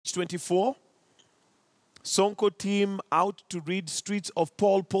page 24. Sonko team out to read streets of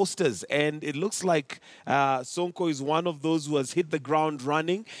Paul posters, and it looks like Sonko is one of those who has hit the ground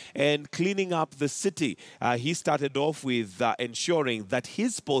running and cleaning up the city. He started off with ensuring that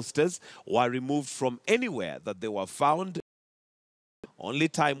his posters were removed from anywhere that they were found. Only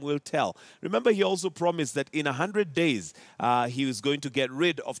time will tell. Remember, he also promised that in 100 days, he was going to get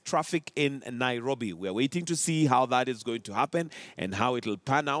rid of traffic in Nairobi. We're waiting to see how that is going to happen and how it will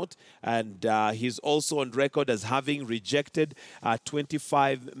pan out. And he's also on record as having rejected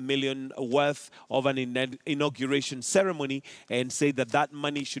 25 million worth of an inauguration ceremony and say that that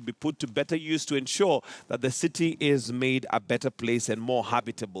money should be put to better use to ensure that the city is made a better place and more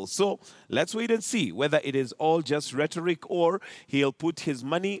habitable. So let's wait and see whether it is all just rhetoric or he'll put his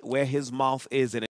money where his mouth is.